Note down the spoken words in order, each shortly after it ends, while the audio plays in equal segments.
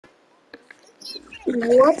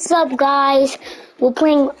What's up, guys? We're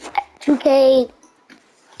playing 2K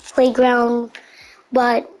Playground,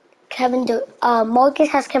 but Marcus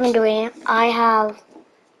has Kevin Durant. I have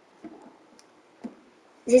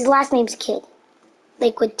his last name's Kid,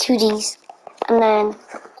 like with two D's, and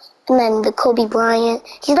then the Kobe Bryant.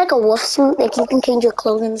 He's like a wolf suit. Like you can change your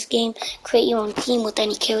clothes in this game, create your own team with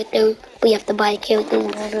any character, but you have to buy a character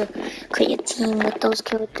in order to create a team with those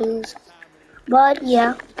characters. But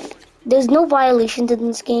yeah. There's no violations in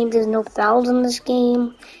this game. There's no fouls in this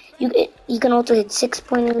game. You can also hit 6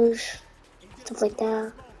 pointers, stuff like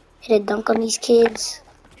that. Hit a dunk on these kids.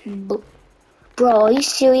 Bro, are you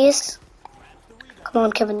serious? Come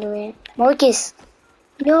on, Kevin Durant. Marcus,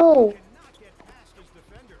 no.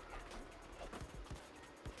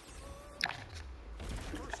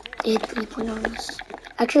 They hit 3 pointers.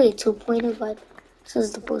 Actually, a 2 pointer, but this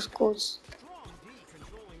is the first goals.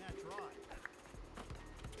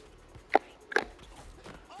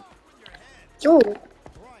 Yo,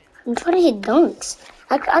 I'm trying to hit dunks.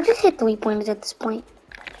 I just hit 3 pointers at this point.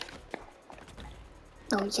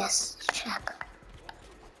 Oh, yes, check.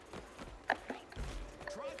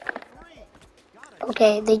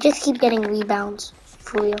 Okay, they just keep getting rebounds.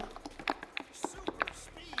 For real.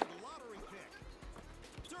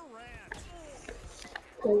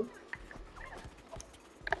 Oh.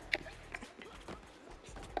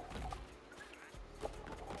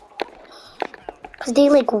 Cause they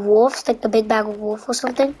like wolves, like the big bag of wolf or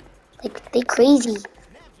something. Like, they crazy.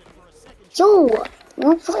 Yo,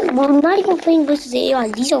 we're not even playing versus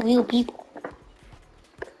AI. These are real people.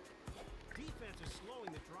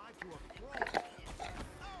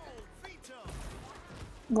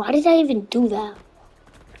 Why did I even do that?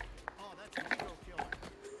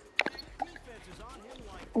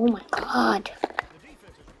 Oh my god.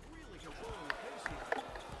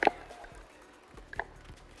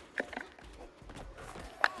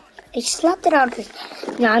 I slapped it out.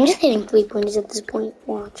 Nah, I'm just hitting 3 pointers at this point.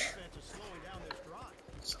 Watch.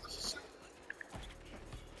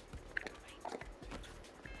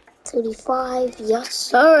 35. Yes,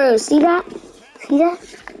 sir. See that? See that?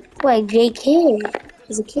 Wait, JK.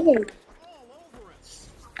 He's a kid.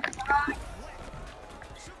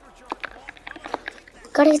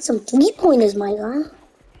 Gotta hit some 3 pointers, my guy.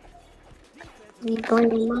 3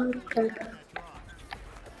 pointers, my guy.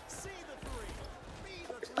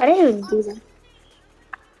 I didn't even do that.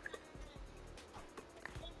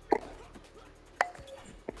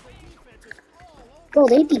 Bro,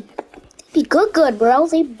 they be good, bro.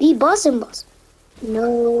 They be bussin'.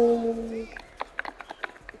 No.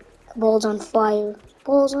 Ball's on fire.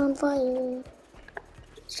 Ball's on fire.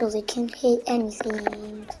 So they can hit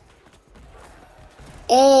anything.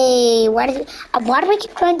 Hey, why do I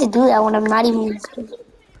keep trying to do that when I'm not even...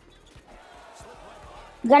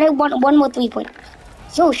 Gotta hit one more 3 point.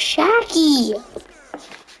 Yo, Shaqy.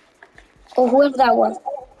 Or whoever that was.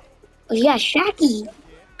 Oh, yeah, Shaqy.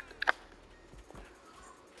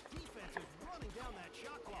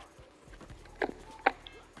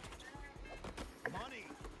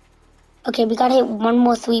 Okay, we gotta hit one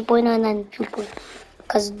more 3-pointer and then 2-point.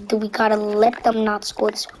 Because we gotta let them not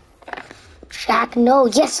score this one. Shaq, no.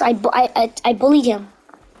 Yes, I bullied him.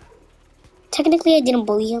 Technically, I didn't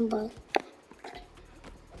bully him, but...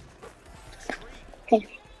 Okay.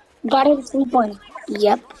 Got hit 3-point.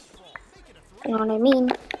 Yep. You know what I mean?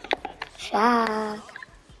 Shaq.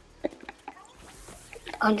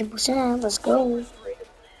 100%. Let's go.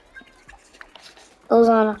 Goes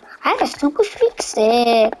on. I have a super streak.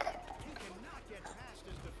 Sick.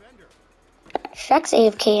 Shaq's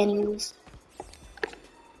AFK anyways.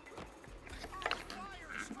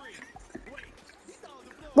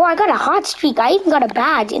 Bro, I got a hot streak. I even got a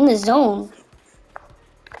badge in the zone.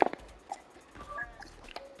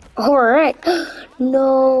 Alright.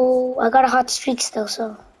 No, I got a hot streak still,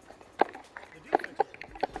 so.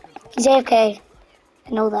 He's AFK. I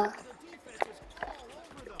know that.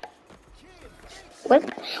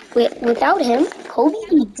 Without him, Kobe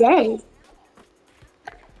be dead.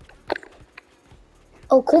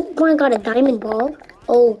 Oh, Kobe Bryant got a diamond ball.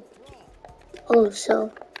 Oh,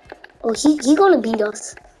 so. Oh, he gonna beat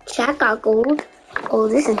us. Shaq got gold. Oh,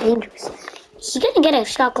 this is dangerous. He gonna get a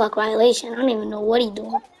shot clock violation. I don't even know what he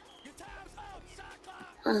doing.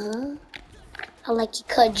 I like you,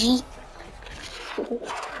 cut G.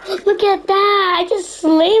 Look at that! I just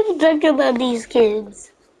slam dunking on these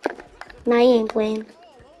kids. Nah, he ain't playing.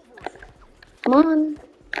 Come on.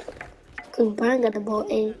 Kobe Bryant got the ball.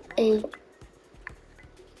 Hey.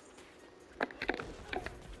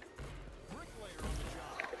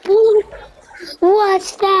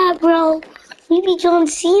 Watch that, bro. We be John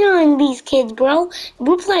Cena in these kids, bro.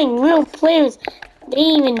 We're playing real players.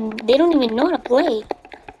 They don't even know how to play.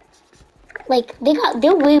 Like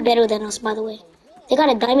they're way better than us, by the way. They got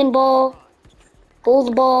a diamond ball,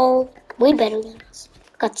 gold ball, way better than us.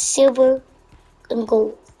 Got silver and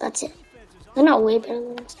gold. That's it. They're not way better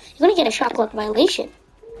than us. You're gonna get a shot clock violation.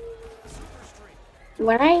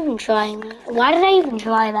 Why did I even try that? Why did I even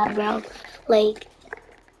try that, bro? Like,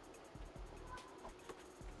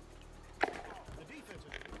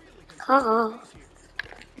 haha.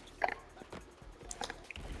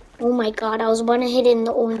 Oh my god, I was about to hit it in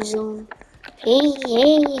the orange zone. Hey,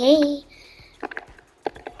 hey, hey.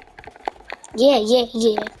 Yeah, yeah,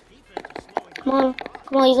 yeah. Come on,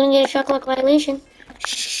 you're gonna get a shot clock violation.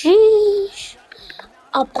 Sheesh.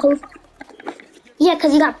 A perfect. Yeah,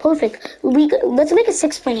 because you got perfect. Let's make a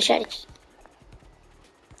 6-point strategy.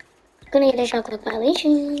 Gonna get a shot clock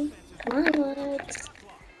violation. Come on,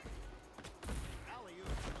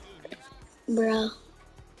 bro.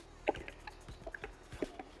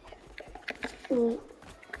 Mm,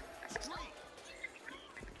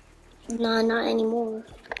 nah, not anymore.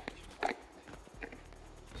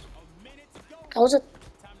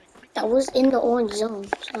 That was in the orange zone,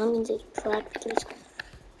 so that means it practically.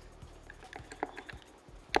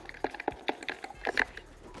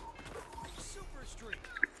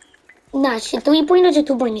 Nah, shit, 3-pointers or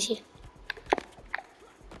 2-pointers here.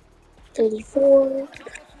 34.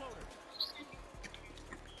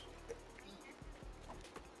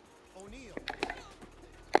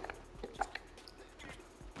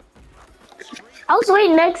 I was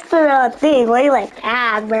right next to the thing. Why you like,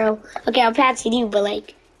 bro? Okay, I'm passing you, but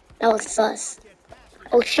like, that was sus.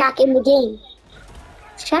 Oh, Shaq in the game.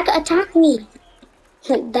 Shaq attacked me.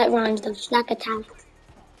 That rhymes though. Shaq attacked.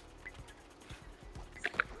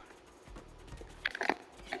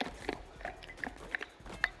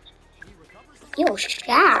 Yo,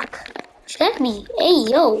 Shaq. Shaq me.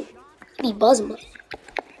 Hey, yo. Be buzzing.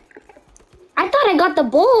 I thought I got the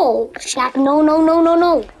ball. Shaq, no, no, no, no,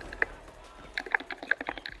 no.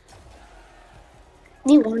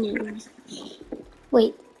 You won it.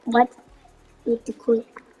 Wait, what? We have to quit.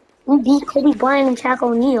 We beat Kobe Bryant and Shaq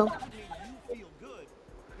O'Neal.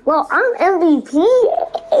 Well, I'm MVP.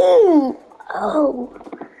 Hey. Oh,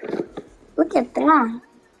 look at that.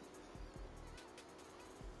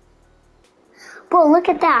 Bro, look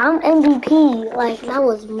at that. I'm MVP. Like, that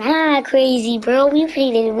was mad crazy, bro. We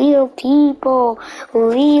defeated real people.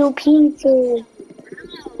 Real people.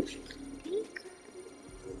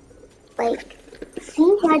 Like, see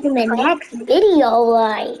you guys in the next video.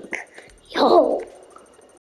 Like, yo.